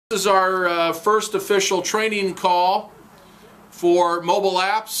This is our first official training call for mobile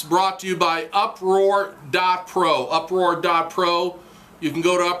apps, brought to you by Uproar.pro. Uproar.pro. You can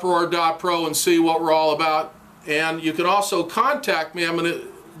go to Uproar.pro and see what we're all about. And you can also contact me. I'm going to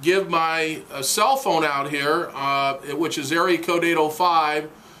give my cell phone out here, which is area code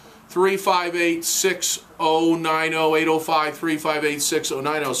 805-358-6090,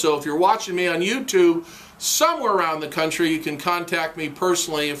 805-358-6090. So if you're watching me on YouTube somewhere around the country, you can contact me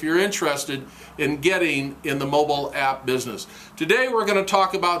personally if you're interested in getting in the mobile app business. Today we're going to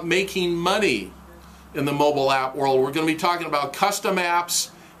talk about making money in the mobile app world. We're going to be talking about custom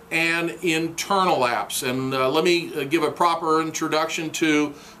apps and internal apps. And let me give a proper introduction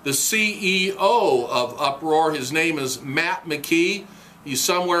to the CEO of Uproar. His name is Matt McKee. He's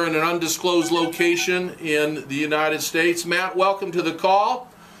somewhere in an undisclosed location in the United States. Matt, welcome to the call.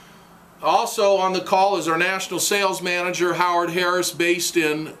 Also on the call is our National Sales Manager, Howard Harris, based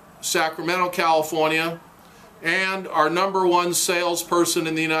in Sacramento, California, and our #1 salesperson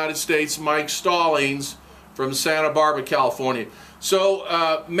in the United States, Mike Stallings, from Santa Barbara, California. So,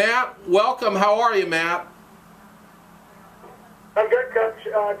 Matt, welcome. How are you, Matt? I'm good, Coach.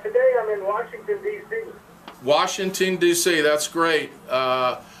 Today I'm in Washington, D.C. Washington, D.C. That's great.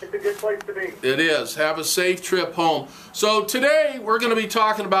 It's a good place to be. It is. Have a safe trip home. So today we're going to be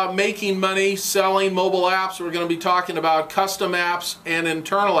talking about making money selling mobile apps. We're going to be talking about custom apps and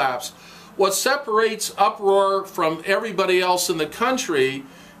internal apps. What separates Uproar from everybody else in the country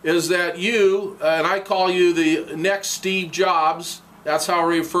is that you, and I call you the next Steve Jobs, that's how I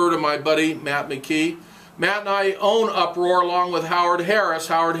refer to my buddy Matt McKee. Matt and I own Uproar along with Howard Harris.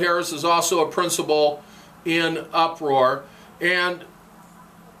 Howard Harris is also a principal in Uproar, and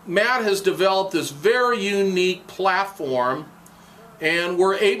Matt has developed this very unique platform, and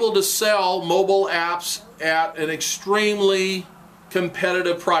we're able to sell mobile apps at an extremely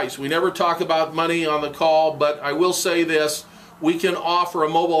competitive price. We never talk about money on the call, but I will say this: we can offer a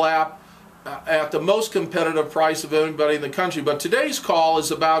mobile app at the most competitive price of anybody in the country. But today's call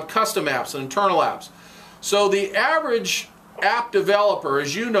is about custom apps and internal apps. So the average app developer,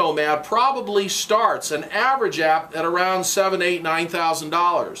 as you know, Matt, probably starts an average app at around $7,000, $8,000,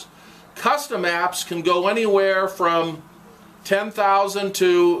 $9,000. Custom apps can go anywhere from $10,000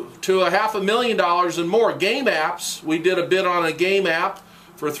 to $500,000 and more. Game apps, we did a bid on a game app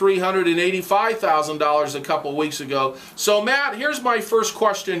for $385,000 a couple weeks ago. So Matt, here's my first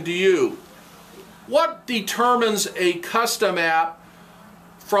question to you. What determines a custom app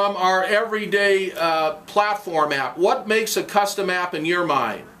from our everyday platform app? What makes a custom app in your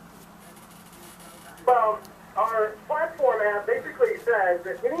mind? Well, our platform app basically says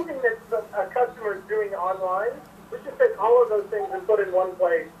that anything that a customer is doing online, we just take all of those things and put in one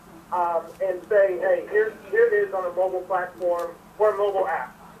place and say, hey, here it is on a mobile platform or a mobile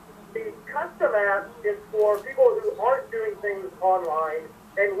app. The custom app is for people who aren't doing things online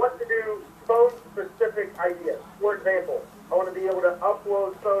and want to do phone-specific ideas. For example, I want to be able to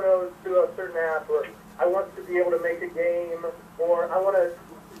upload photos to a certain app, or I want to be able to make a game, or I want to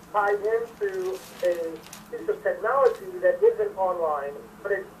tie into a piece of technology that isn't online,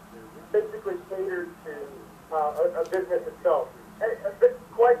 but it's basically catered to a business itself. And it's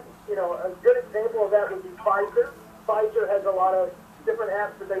quite, a good example of that would be Pfizer. Pfizer has a lot of different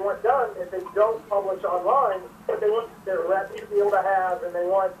apps that they want done if they don't publish online, but they want their reps to be able to have, and they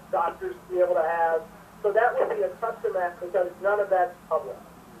want doctors to be able to have. So that would be a custom app because none of that's public.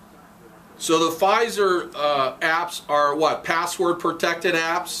 So the Pfizer apps are what? Password protected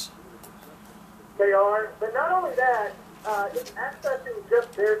apps? They are, but not only that, it's accessing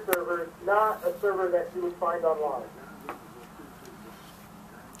just their servers, not a server that you would find online.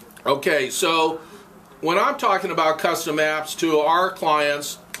 Okay, so when I'm talking about custom apps to our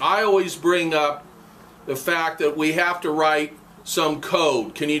clients, I always bring up the fact that we have to write some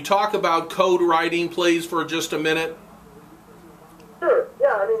code. Can you talk about code writing, please, for just a minute? Sure.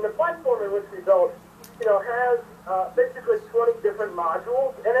 Yeah. I mean, the platform in which we built, has basically 20 different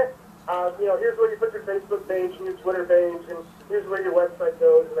modules in it. Here's where you put your Facebook page and your Twitter page, and here's where your website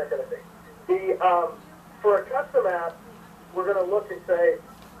goes, and that kind of thing. For a custom app, we're going to look and say,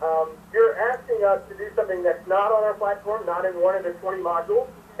 you're asking us to do something that's not on our platform, not in one of the 20 modules,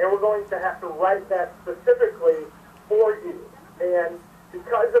 and we're going to have to write that specifically for you. And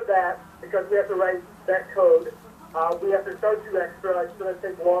because of that, because we have to write that code, we have to charge you extra. It's going to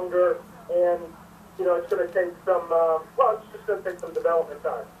take longer, and it's going to take some. It's just going to take some development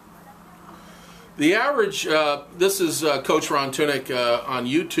time. The average. This is Coach Ron Tunick on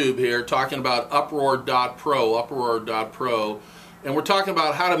YouTube here, talking about Uproar.pro. Uproar.pro, and we're talking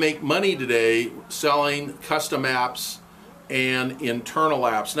about how to make money today selling custom apps and internal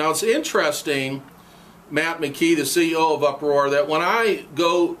apps. Now it's interesting, Matt McKee, the CEO of Uproar, that when I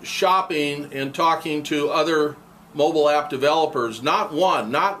go shopping and talking to other mobile app developers, not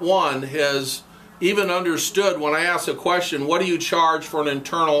one has even understood when I ask a question, what do you charge for an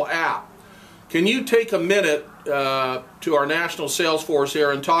internal app? Can you take a minute to our national sales force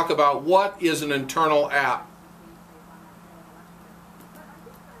here and talk about what is an internal app?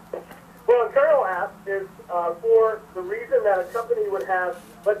 Well, internal app is for the reason that a company would have,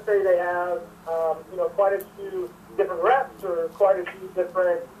 let's say they have, quite a few different reps or quite a few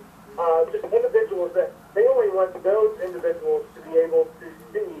different just individuals that they only want those individuals to be able to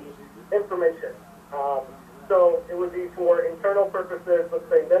see information. So it would be for internal purposes, let's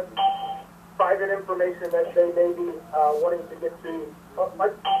say that's private information that they may be wanting to get to,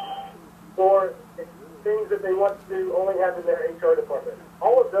 or things that they want to only have in their HR department.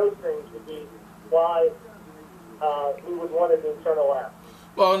 All of those things would be why we would want an internal app.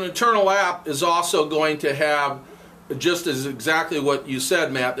 Well, an internal app is also going to have, just as exactly what you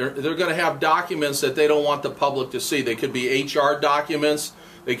said, Matt, they're going to have documents that they don't want the public to see. They could be HR documents,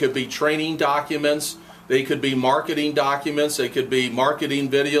 they could be training documents, they could be marketing documents, they could be marketing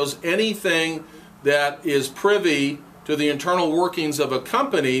videos, anything that is privy to the internal workings of a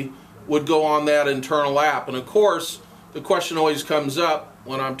company would go on that internal app. And of course, the question always comes up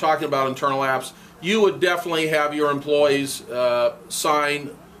when I'm talking about internal apps, you would definitely have your employees sign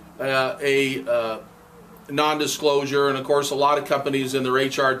a non-disclosure, and of course a lot of companies in their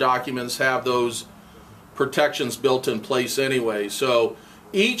HR documents have those protections built in place anyway. So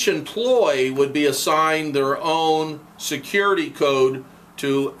each employee would be assigned their own security code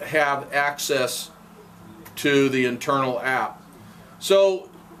to have access to the internal app. So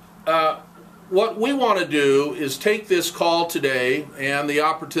what we want to do is take this call today and the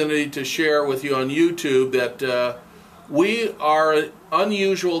opportunity to share with you on YouTube that we are an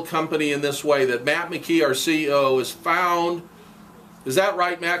unusual company in this way, that Matt McKee, our CEO, has found, is that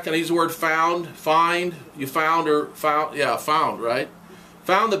right, Matt? Can I use the word found? Find? You found or found? Yeah, found, right?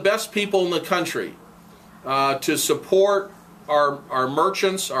 Found the best people in the country to support our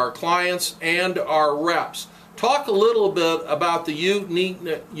merchants, our clients, and our reps. Talk a little bit about the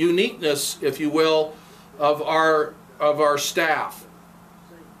uniqueness, if you will, of our staff.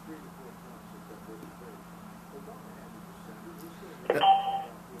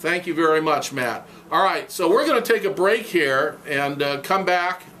 Thank you very much, Matt. All right, so we're going to take a break here and come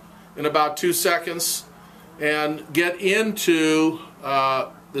back in about 2 seconds and get into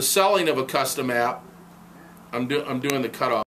the selling of a custom app. I'm doing the cutoff.